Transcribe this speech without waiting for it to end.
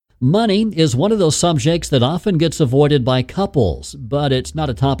Money is one of those subjects that often gets avoided by couples, but it's not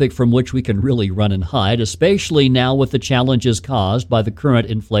a topic from which we can really run and hide, especially now with the challenges caused by the current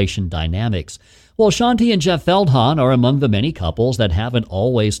inflation dynamics. Well, Shaunti and Jeff Feldhahn are among the many couples that haven't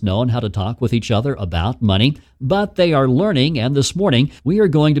always known how to talk with each other about money, but they are learning, and this morning we are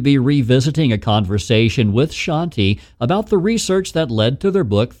going to be revisiting a conversation with Shaunti about the research that led to their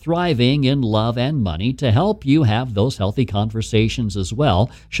book, Thriving in Love and Money, to help you have those healthy conversations as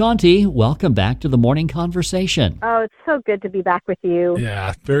well. Shaunti, welcome back to the Morning Conversation. Oh, it's so good to be back with you.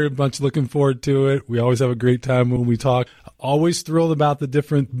 Yeah, very much looking forward to it. We always have a great time when we talk. Always thrilled about the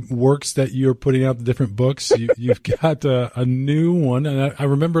different works that you're putting out, the different books. You've got a new one. And I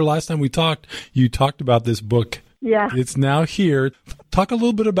remember last time we talked, you talked about this book. Yeah. It's now here. Talk a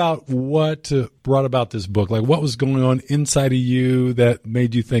little bit about what brought about this book. Like, what was going on inside of you that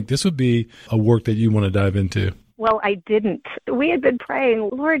made you think this would be a work that you want to dive into? Well, I didn't. We had been praying,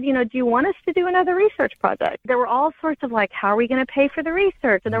 Lord, do you want us to do another research project? There were all sorts of how are we going to pay for the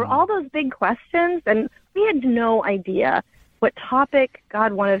research? And there were all those big questions, and we had no idea what topic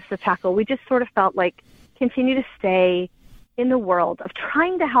God wanted us to tackle. We just sort of felt like continue to stay in the world of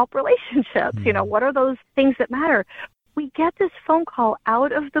trying to help relationships. What are those things that matter? We get this phone call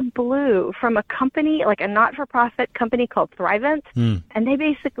out of the blue from a company, like a not-for-profit company called Thrivent. And they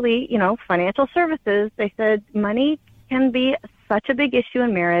basically, financial services, they said money can be such a big issue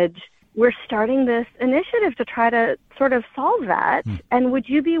in marriage. We're starting this initiative to try to sort of solve that. And would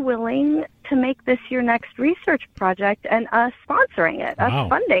you be willing to make this your next research project and us sponsoring it, us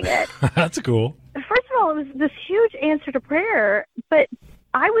funding it? That's cool. First of all, it was this huge answer to prayer, but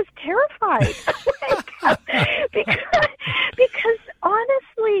I was terrified because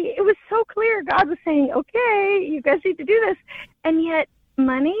honestly, it was so clear. God was saying, okay, you guys need to do this. And yet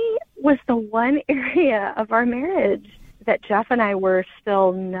money was the one area of our marriage that Jeff and I were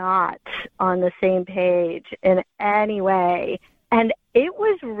still not on the same page in any way. And it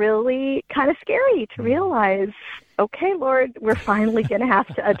was really kind of scary to realize, okay, Lord, we're finally going to have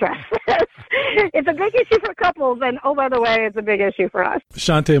to address this. It's a big issue for couples, and oh, by the way, it's a big issue for us.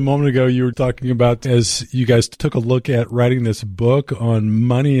 Shaunti, a moment ago, you were talking about as you guys took a look at writing this book on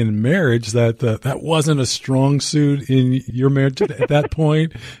money and marriage, that wasn't a strong suit in your marriage at that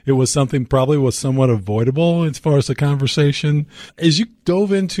point. It was something probably was somewhat avoidable as far as the conversation. As you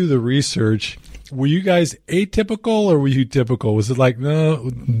dove into the research, were you guys atypical or were you typical? Was it like, no,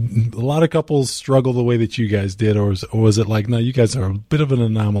 a lot of couples struggle the way that you guys did, or was it like, no, you guys are a bit of an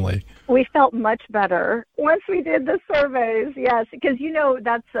anomaly? We felt much better once we did the surveys, yes, because,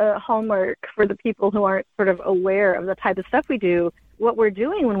 that's a hallmark for the people who aren't sort of aware of the type of stuff we do. What we're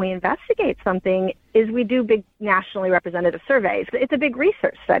doing when we investigate something is we do big nationally representative surveys. It's a big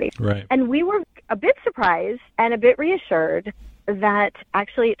research study. Right. And we were a bit surprised and a bit reassured that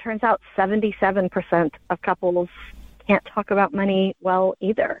actually it turns out 77% of couples can't talk about money well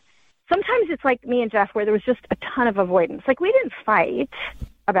either. Sometimes it's like me and Jeff where there was just a ton of avoidance. Like we didn't fight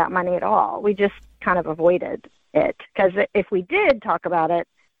about money at all. We just kind of avoided it because if we did talk about it,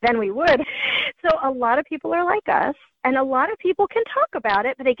 then we would. So a lot of people are like us, and a lot of people can talk about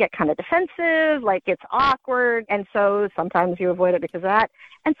it, but they get kind of defensive, like it's awkward. And so sometimes you avoid it because of that.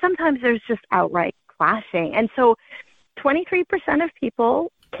 And sometimes there's just outright clashing. And so 23% of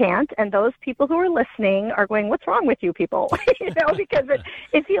people can't, and those people who are listening are going, what's wrong with you people? Because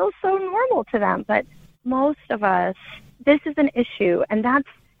it feels so normal to them. But most of us, this is an issue, and that's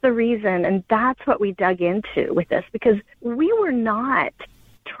the reason, and that's what we dug into with this, because we were not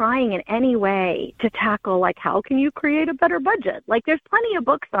trying in any way to tackle, like, how can you create a better budget? Like, there's plenty of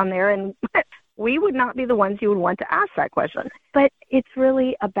books on there, and we would not be the ones you would want to ask that question. But it's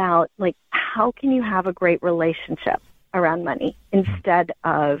really about, like, how can you have a great relationship around money instead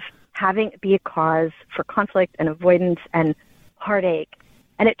of having it be a cause for conflict and avoidance and heartache.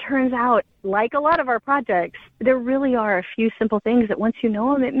 And it turns out, like a lot of our projects, there really are a few simple things that once you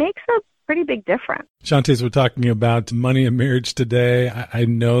know them, it makes a pretty big difference. Shaunti, as we're talking about money and marriage today, I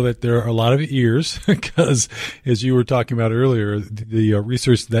know that there are a lot of ears because, as you were talking about earlier, the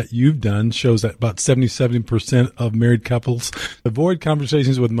research that you've done shows that about 77% of married couples avoid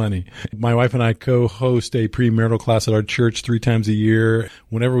conversations with money. My wife and I co-host a premarital class at our church 3 times a year.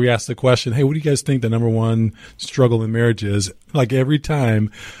 Whenever we ask the question, hey, what do you guys think the number one struggle in marriage is? Like every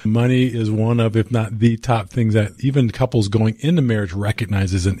time, money is one of, if not the top things that even couples going into marriage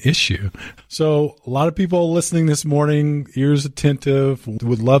recognize as an issue. So a lot of people listening this morning, ears attentive,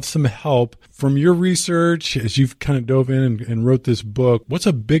 would love some help from your research as you've kind of dove in and wrote this book. What's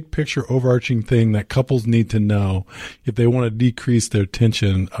a big picture overarching thing that couples need to know if they want to decrease their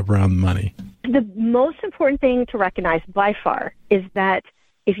tension around money? The most important thing to recognize by far is that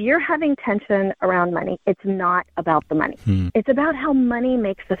If you're having tension around money, it's not about the money. It's about how money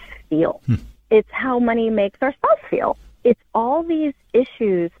makes us feel. It's how money makes our spouse feel. It's all these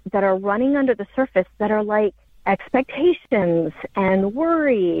issues that are running under the surface that are like expectations and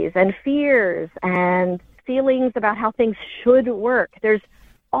worries and fears and feelings about how things should work. There's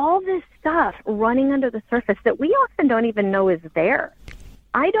all this stuff running under the surface that we often don't even know is there.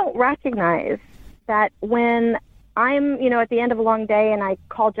 I don't recognize that when I'm, at the end of a long day and I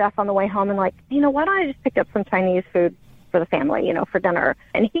call Jeff on the way home and like, why don't I just pick up some Chinese food for the family, for dinner?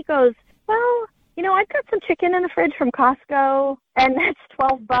 And he goes, well, I've got some chicken in the fridge from Costco and that's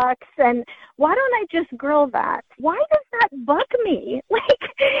 $12 and why don't I just grill that? Why does that bug me?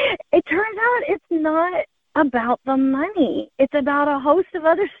 It turns out it's not about the money. It's about a host of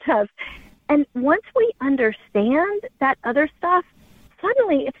other stuff. And once we understand that other stuff,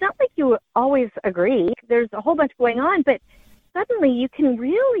 suddenly it's not like you always agree. There's a whole bunch going on, but suddenly you can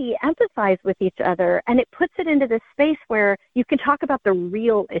really empathize with each other, and it puts it into this space where you can talk about the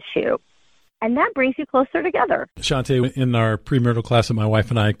real issue. And that brings you closer together. Shaunti, in our premarital class that my wife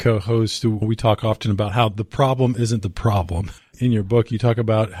and I co-host, we talk often about how the problem isn't the problem. In your book, you talk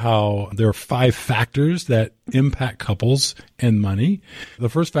about how there are 5 factors that impact couples and money. The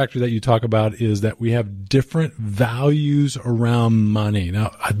first factor that you talk about is that we have different values around money.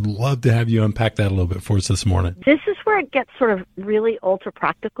 Now, I'd love to have you unpack that a little bit for us this morning. This is where it gets sort of really ultra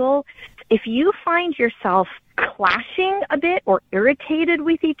practical. If you find yourself clashing a bit or irritated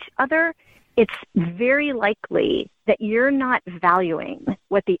with each other, it's very likely that you're not valuing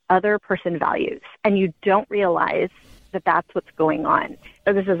what the other person values, and you don't realize that that's what's going on.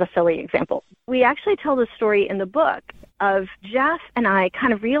 So this is a silly example. We actually tell the story in the book of Jeff and I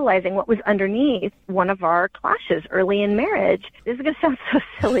kind of realizing what was underneath one of our clashes early in marriage. This is going to sound so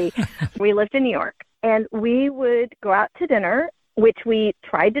silly. We lived in New York, and we would go out to dinner, which we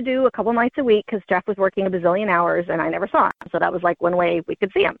tried to do a couple nights a week because Jeff was working a bazillion hours and I never saw him. So that was like one way we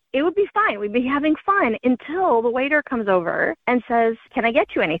could see him. It would be fine. We'd be having fun until the waiter comes over and says, "Can I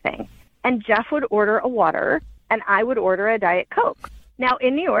get you anything?" And Jeff would order a water and I would order a Diet Coke. Now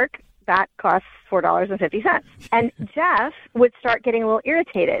in New York, that costs $4.50. And Jeff would start getting a little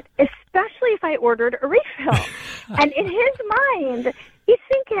irritated, especially if I ordered a refill. And in his mind, he's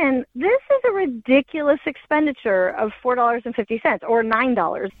thinking, this is a ridiculous expenditure of $4.50 or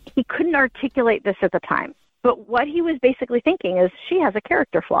 $9. He couldn't articulate this at the time. But what he was basically thinking is, she has a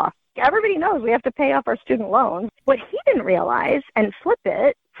character flaw. Everybody knows we have to pay off our student loans. What he didn't realize, and flip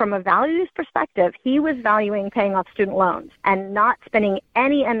it, from a values perspective, he was valuing paying off student loans and not spending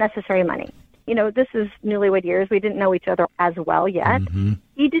any unnecessary money. This is newlywed years. We didn't know each other as well yet. Mm-hmm.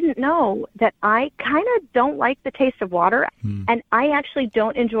 He didn't know that I kind of don't like the taste of water, and I actually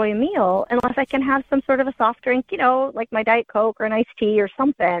don't enjoy a meal unless I can have some sort of a soft drink, like my Diet Coke or an iced tea or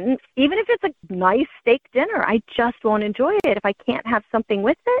something. Even if it's a nice steak dinner, I just won't enjoy it if I can't have something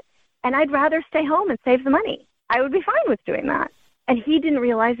with it, and I'd rather stay home and save the money. I would be fine with doing that. And he didn't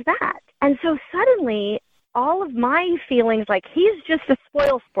realize that. And so suddenly, all of my feelings, like he's just a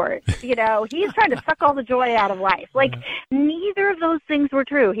spoil sport, he's trying to suck all the joy out of life. Like neither of those things were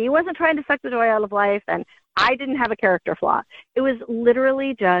true. He wasn't trying to suck the joy out of life, and I didn't have a character flaw. It was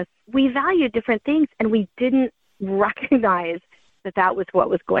literally just, we valued different things and we didn't recognize that that was what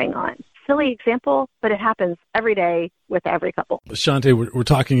was going on. Silly example, but it happens every day with every couple. Shaunti, we're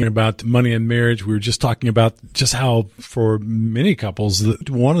talking about money and marriage. We were just talking about just how for many couples,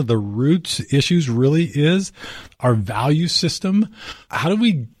 one of the root issues really is our value system. How do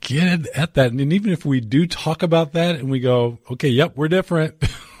we get at that? And even if we do talk about that and we go, okay, yep, we're different.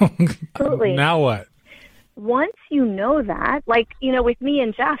 Absolutely. Now what? Once you know that, like, with me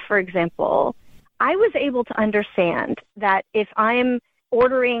and Jeff, for example, I was able to understand that if I'm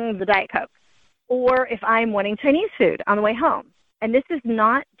ordering the Diet Coke, or if I'm wanting Chinese food on the way home. And this is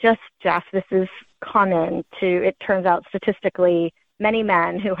not just Jeff. This is common to, it turns out statistically, many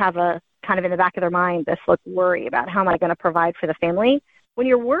men who have a kind of in the back of their mind this worry about how am I going to provide for the family. When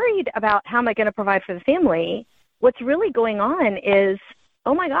you're worried about how am I going to provide for the family, what's really going on is,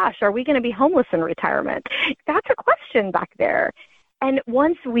 oh my gosh, are we going to be homeless in retirement? That's a question back there. And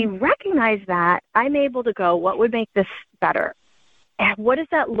once we recognize that, I'm able to go, what would make this better? And what does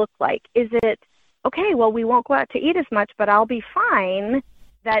that look like? Is it, okay, well, we won't go out to eat as much, but I'll be fine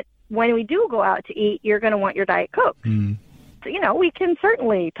that when we do go out to eat, you're going to want your Diet Coke. So, we can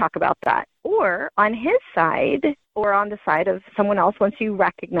certainly talk about that. Or on his side, or on the side of someone else, once you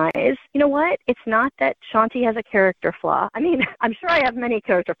recognize, what? It's not that Shaunti has a character flaw. I mean, I'm sure I have many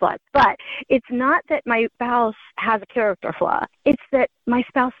character flaws, but it's not that my spouse has a character flaw. It's that my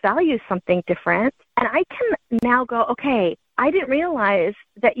spouse values something different. And I can now go, okay, I didn't realize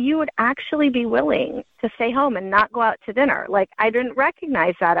that you would actually be willing to stay home and not go out to dinner. Like, I didn't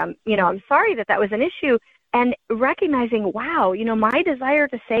recognize that. I'm sorry that was an issue. And recognizing, wow, my desire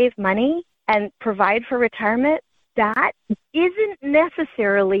to save money and provide for retirement, that isn't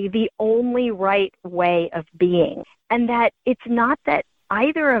necessarily the only right way of being. And that it's not that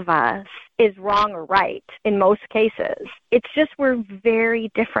either of us is wrong or right in most cases. It's just we're very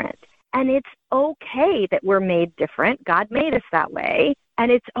different. And it's okay that we're made different. God made us that way. And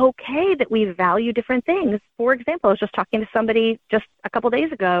it's okay that we value different things. For example, I was just talking to somebody just a couple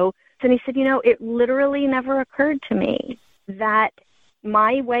days ago, and he said, it literally never occurred to me that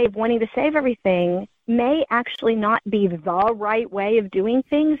my way of wanting to save everything may actually not be the right way of doing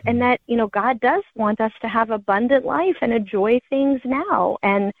things, and that, God does want us to have abundant life and enjoy things now,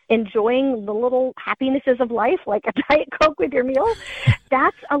 and enjoying the little happinesses of life, like a Diet Coke with your meal.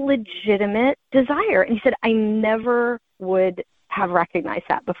 That's a legitimate desire. And he said, I never would have recognized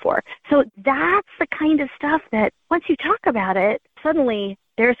that before. So that's the kind of stuff that once you talk about it, suddenly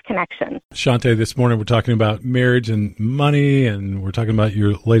there's connection. Shaunti, this morning we're talking about marriage and money, and we're talking about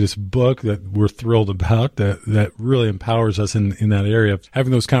your latest book that we're thrilled about, that really empowers us in that area of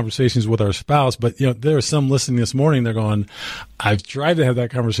having those conversations with our spouse. But, there are some listening this morning, they're going, I've tried to have that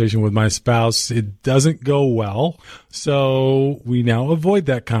conversation with my spouse. It doesn't go well. So we now avoid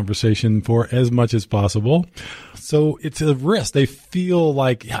that conversation for as much as possible. So it's a risk. They feel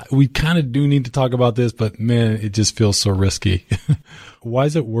like we kind of do need to talk about this, but man, it just feels so risky. Why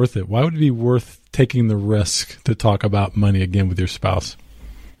is it worth it? Why would it be worth taking the risk to talk about money again with your spouse?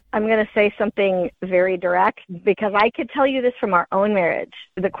 I'm going to say something very direct, because I could tell you this from our own marriage.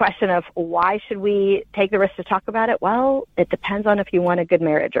 The question of why should we take the risk to talk about it? Well, it depends on if you want a good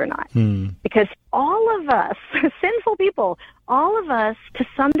marriage or not. Because all of us, sinful people, all of us to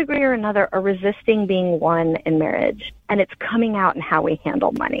some degree or another are resisting being one in marriage. And it's coming out in how we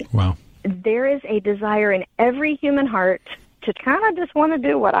handle money. Wow. There is a desire in every human heart to kind of just want to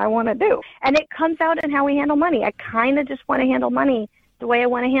do what I want to do. And it comes out in how we handle money. I kind of just want to handle money the way I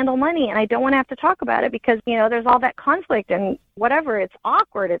want to handle money, and I don't want to have to talk about it because, there's all that conflict and whatever. It's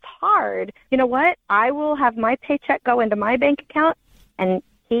awkward. It's hard. You know what? I will have my paycheck go into my bank account, and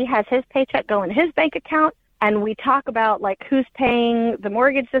he has his paycheck go into his bank account, and we talk about, like, who's paying the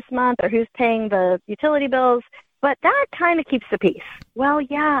mortgage this month or who's paying the utility bills, but that kind of keeps the peace. Well,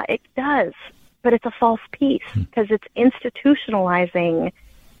 yeah, it does, but it's a false peace because it's institutionalizing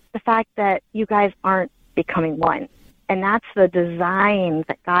the fact that you guys aren't becoming one. And that's the design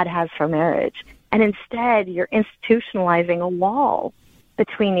that God has for marriage. And instead, you're institutionalizing a wall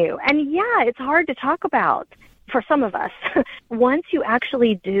between you. And yeah, it's hard to talk about for some of us. Once you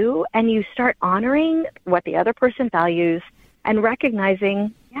actually do and you start honoring what the other person values and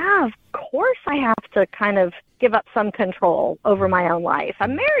recognizing, yeah, of course I have to kind of give up some control over my own life.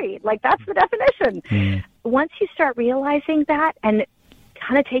 I'm married. Like, that's the definition. Once you start realizing that and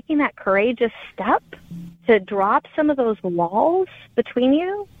kind of taking that courageous step to drop some of those walls between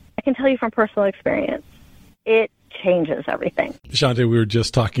you, I can tell you from personal experience, it changes everything. Shaunti, we were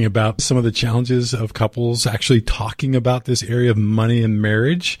just talking about some of the challenges of couples actually talking about this area of money and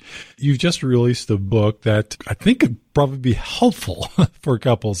marriage. You've just released a book that I think could probably be helpful for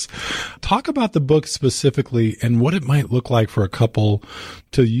couples. Talk about the book specifically and what it might look like for a couple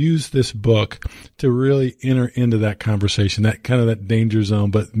to use this book to really enter into that conversation, that kind of that danger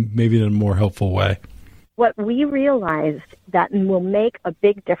zone, but maybe in a more helpful way. What we realized that will make a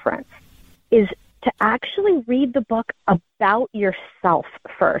big difference is to actually read the book about yourself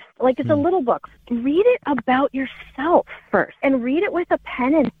first. Like, it's a little book. Read it about yourself first and read it with a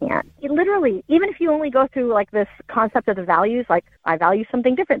pen in hand. It literally, even if you only go through like this concept of the values, like I value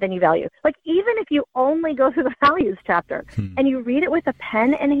something different than you value. Like, even if you only go through the values chapter and you read it with a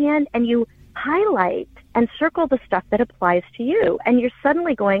pen in hand and you highlight and circle the stuff that applies to you, and you're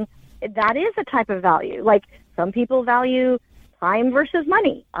suddenly going, that is a type of value. Like, some people value time versus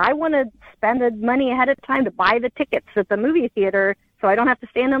money. I want to spend the money ahead of time to buy the tickets at the movie theater so I don't have to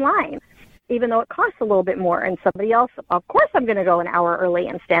stand in line, even though it costs a little bit more. And somebody else, of course I'm going to go an hour early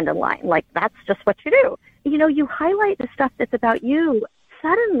and stand in line. Like, that's just what you do. You highlight the stuff that's about you.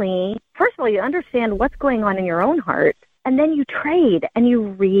 Suddenly, first of all, you understand what's going on in your own heart, and then you trade and you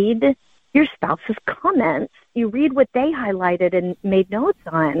read your spouse's comments. You read what they highlighted and made notes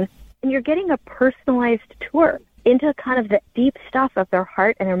on, and you're getting a personalized tour into kind of the deep stuff of their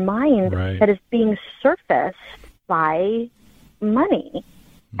heart and their mind that is being surfaced by money.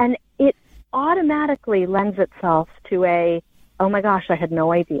 And it automatically lends itself to oh my gosh, I had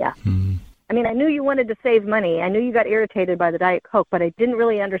no idea. I mean, I knew you wanted to save money. I knew you got irritated by the Diet Coke, but I didn't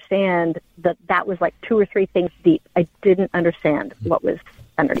really understand that that was like 2 or 3 things deep. I didn't understand what was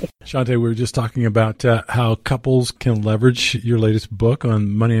underneath. Shaunti, we were just talking about how couples can leverage your latest book on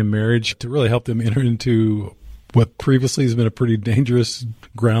money and marriage to really help them enter into what previously has been a pretty dangerous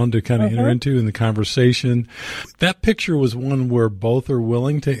ground to kind of enter into in the conversation. That picture was one where both are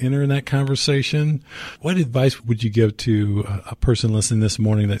willing to enter in that conversation. What advice would you give to a person listening this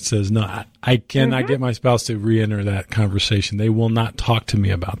morning that says, no, I cannot get my spouse to re-enter that conversation. They will not talk to me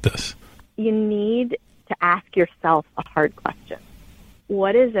about this. You need to ask yourself a hard question.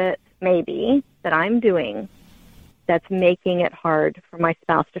 What is it maybe that I'm doing that's making it hard for my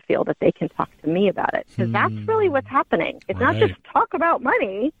spouse to feel that they can talk to me about it? Because that's really what's happening. It's not just talk about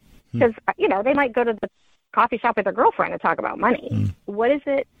money, because, they might go to the coffee shop with their girlfriend and talk about money. What is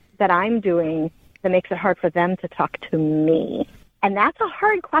it that I'm doing that makes it hard for them to talk to me? And that's a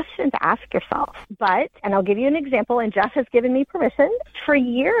hard question to ask yourself. But, and I'll give you an example, and Jeff has given me permission. For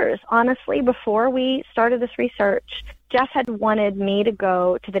years, honestly, before we started this research, Jeff had wanted me to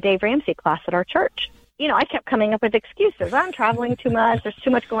go to the Dave Ramsey class at our church. I kept coming up with excuses. I'm traveling too much. There's too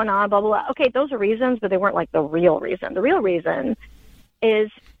much going on, blah, blah, blah. Okay, those are reasons, but they weren't like the real reason. The real reason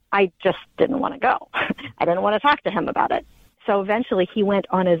is I just didn't want to go. I didn't want to talk to him about it. So eventually he went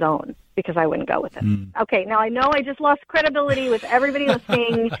on his own because I wouldn't go with him. Okay, now I know I just lost credibility with everybody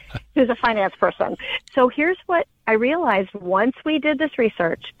listening who's a finance person. So here's what I realized once we did this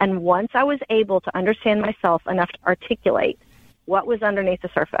research and once I was able to understand myself enough to articulate what was underneath the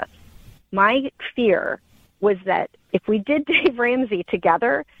surface. My fear was that if we did Dave Ramsey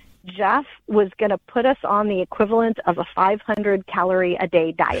together, Jeff was going to put us on the equivalent of a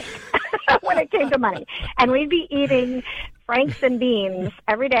 500-calorie-a-day diet when it came to money. And we'd be eating franks and beans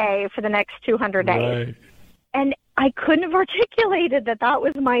every day for the next 200 days. Right. And I couldn't have articulated that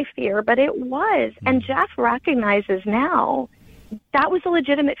was my fear, but it was. And Jeff recognizes now that was a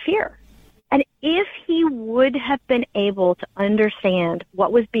legitimate fear. And if he would have been able to understand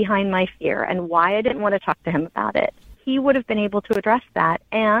what was behind my fear and why I didn't want to talk to him about it, he would have been able to address that.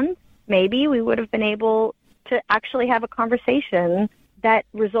 And maybe we would have been able to actually have a conversation that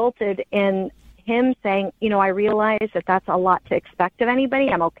resulted in him saying, I realize that that's a lot to expect of anybody.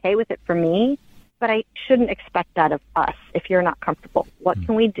 I'm okay with it for me, but I shouldn't expect that of us if you're not comfortable. What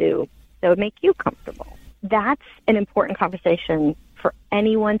can we do that would make you comfortable? That's an important conversation for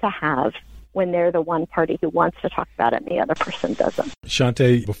anyone to have when they're the one party who wants to talk about it and the other person doesn't.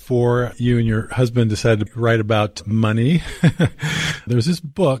 Shaunti, before you and your husband decided to write about money, there's this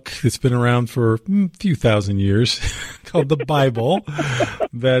book that's been around for a few thousand years called the Bible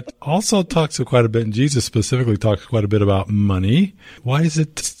that also talks quite a bit, and Jesus specifically talks quite a bit about money. Why is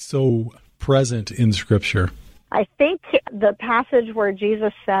it so present in Scripture? I think the passage where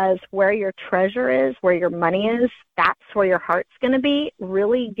Jesus says, where your treasure is, where your money is, that's where your heart's going to be,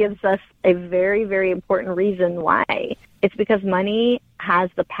 really gives us a very, very important reason why. It's because money has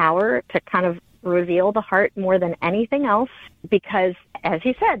the power to kind of reveal the heart more than anything else, because, as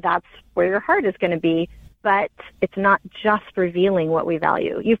he said, that's where your heart is going to be. But it's not just revealing what we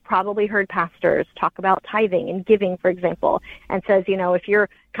value. You've probably heard pastors talk about tithing and giving, for example, and says, if you're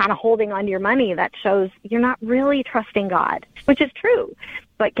kind of holding on to your money, that shows you're not really trusting God, which is true.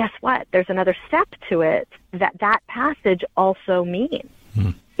 But guess what? There's another step to it that passage also means.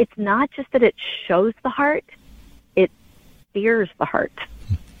 It's not just that it shows the heart, it steers the heart.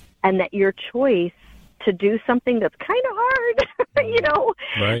 And that your choice to do something that's kind of hard,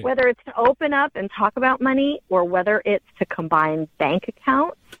 right. Whether it's to open up and talk about money, or whether it's to combine bank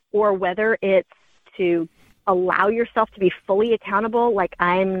accounts, or whether it's to allow yourself to be fully accountable. Like,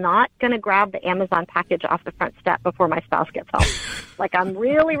 I'm not going to grab the Amazon package off the front step before my spouse gets home. Like, I'm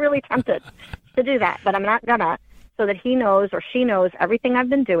really, really tempted to do that, but I'm not gonna, so that he knows or she knows everything I've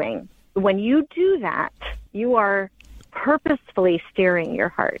been doing. When you do that, you are purposefully steering your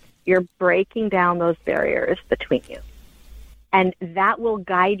heart. You're breaking down those barriers between you. And that will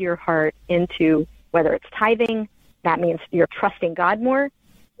guide your heart into whether it's tithing, that means you're trusting God more,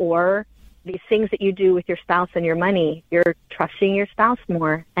 or these things that you do with your spouse and your money, you're trusting your spouse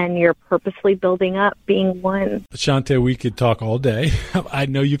more, and you're purposely building up being one. Shaunti, we could talk all day. I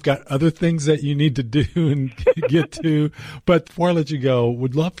know you've got other things that you need to do and get to, but before I let you go,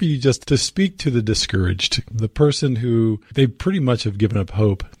 would love for you just to speak to the discouraged, the person who they pretty much have given up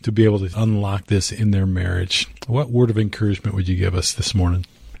hope to be able to unlock this in their marriage. What word of encouragement would you give us this morning?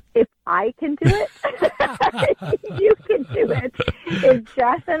 If I can do it, you can do it. If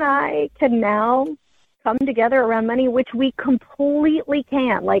Jeff and I can now come together around money, which we completely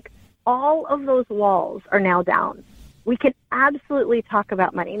can, like all of those walls are now down. we can absolutely talk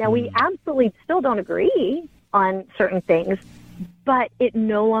about money. Now, we absolutely still don't agree on certain things, but it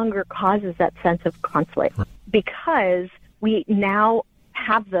no longer causes that sense of conflict because we now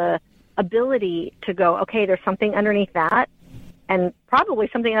have the ability to go, okay, there's something underneath that and probably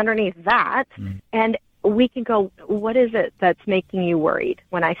something underneath that. And we can go, what is it that's making you worried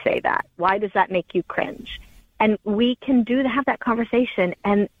when I say that? Why does that make you cringe? And we can have that conversation.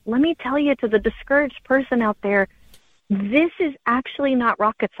 And let me tell you, to the discouraged person out there, this is actually not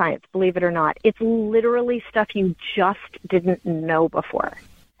rocket science, believe it or not. It's literally stuff you just didn't know before.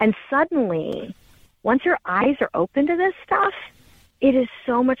 And suddenly, once your eyes are open to this stuff, it is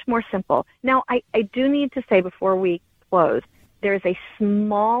so much more simple. Now, I do need to say before we close, there's a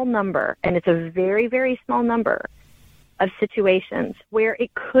small number, and it's a very, very small number of situations where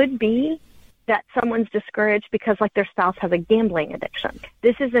it could be that someone's discouraged because, like, their spouse has a gambling addiction.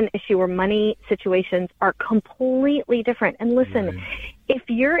 This is an issue where money situations are completely different. And listen, if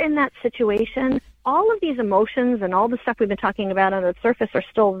you're in that situation, all of these emotions and all the stuff we've been talking about on the surface are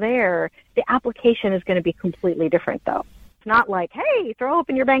still there. The application is going to be completely different, though. It's not like, hey, throw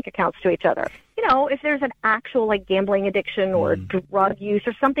open your bank accounts to each other. You know, if there's an actual, like, gambling addiction or drug use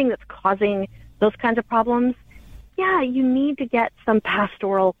or something that's causing those kinds of problems, yeah, you need to get some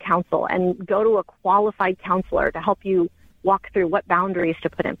pastoral counsel and go to a qualified counselor to help you walk through what boundaries to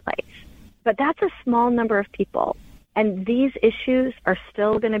put in place. But that's a small number of people. And these issues are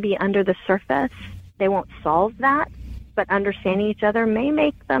still going to be under the surface. They won't solve that, but understanding each other may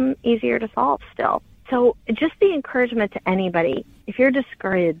make them easier to solve still. So just the encouragement to anybody, if you're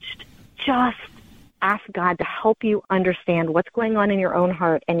discouraged, just ask God to help you understand what's going on in your own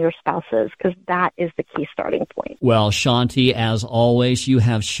heart and your spouse's, because that is the key starting point. Well, Shaunti, as always, you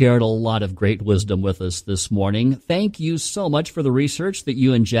have shared a lot of great wisdom with us this morning. Thank you so much for the research that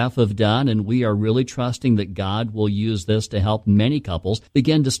you and Jeff have done, and we are really trusting that God will use this to help many couples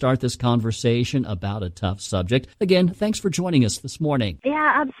begin to start this conversation about a tough subject. Again, thanks for joining us this morning.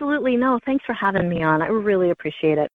 Yeah, absolutely. No, thanks for having me on. I really appreciate it.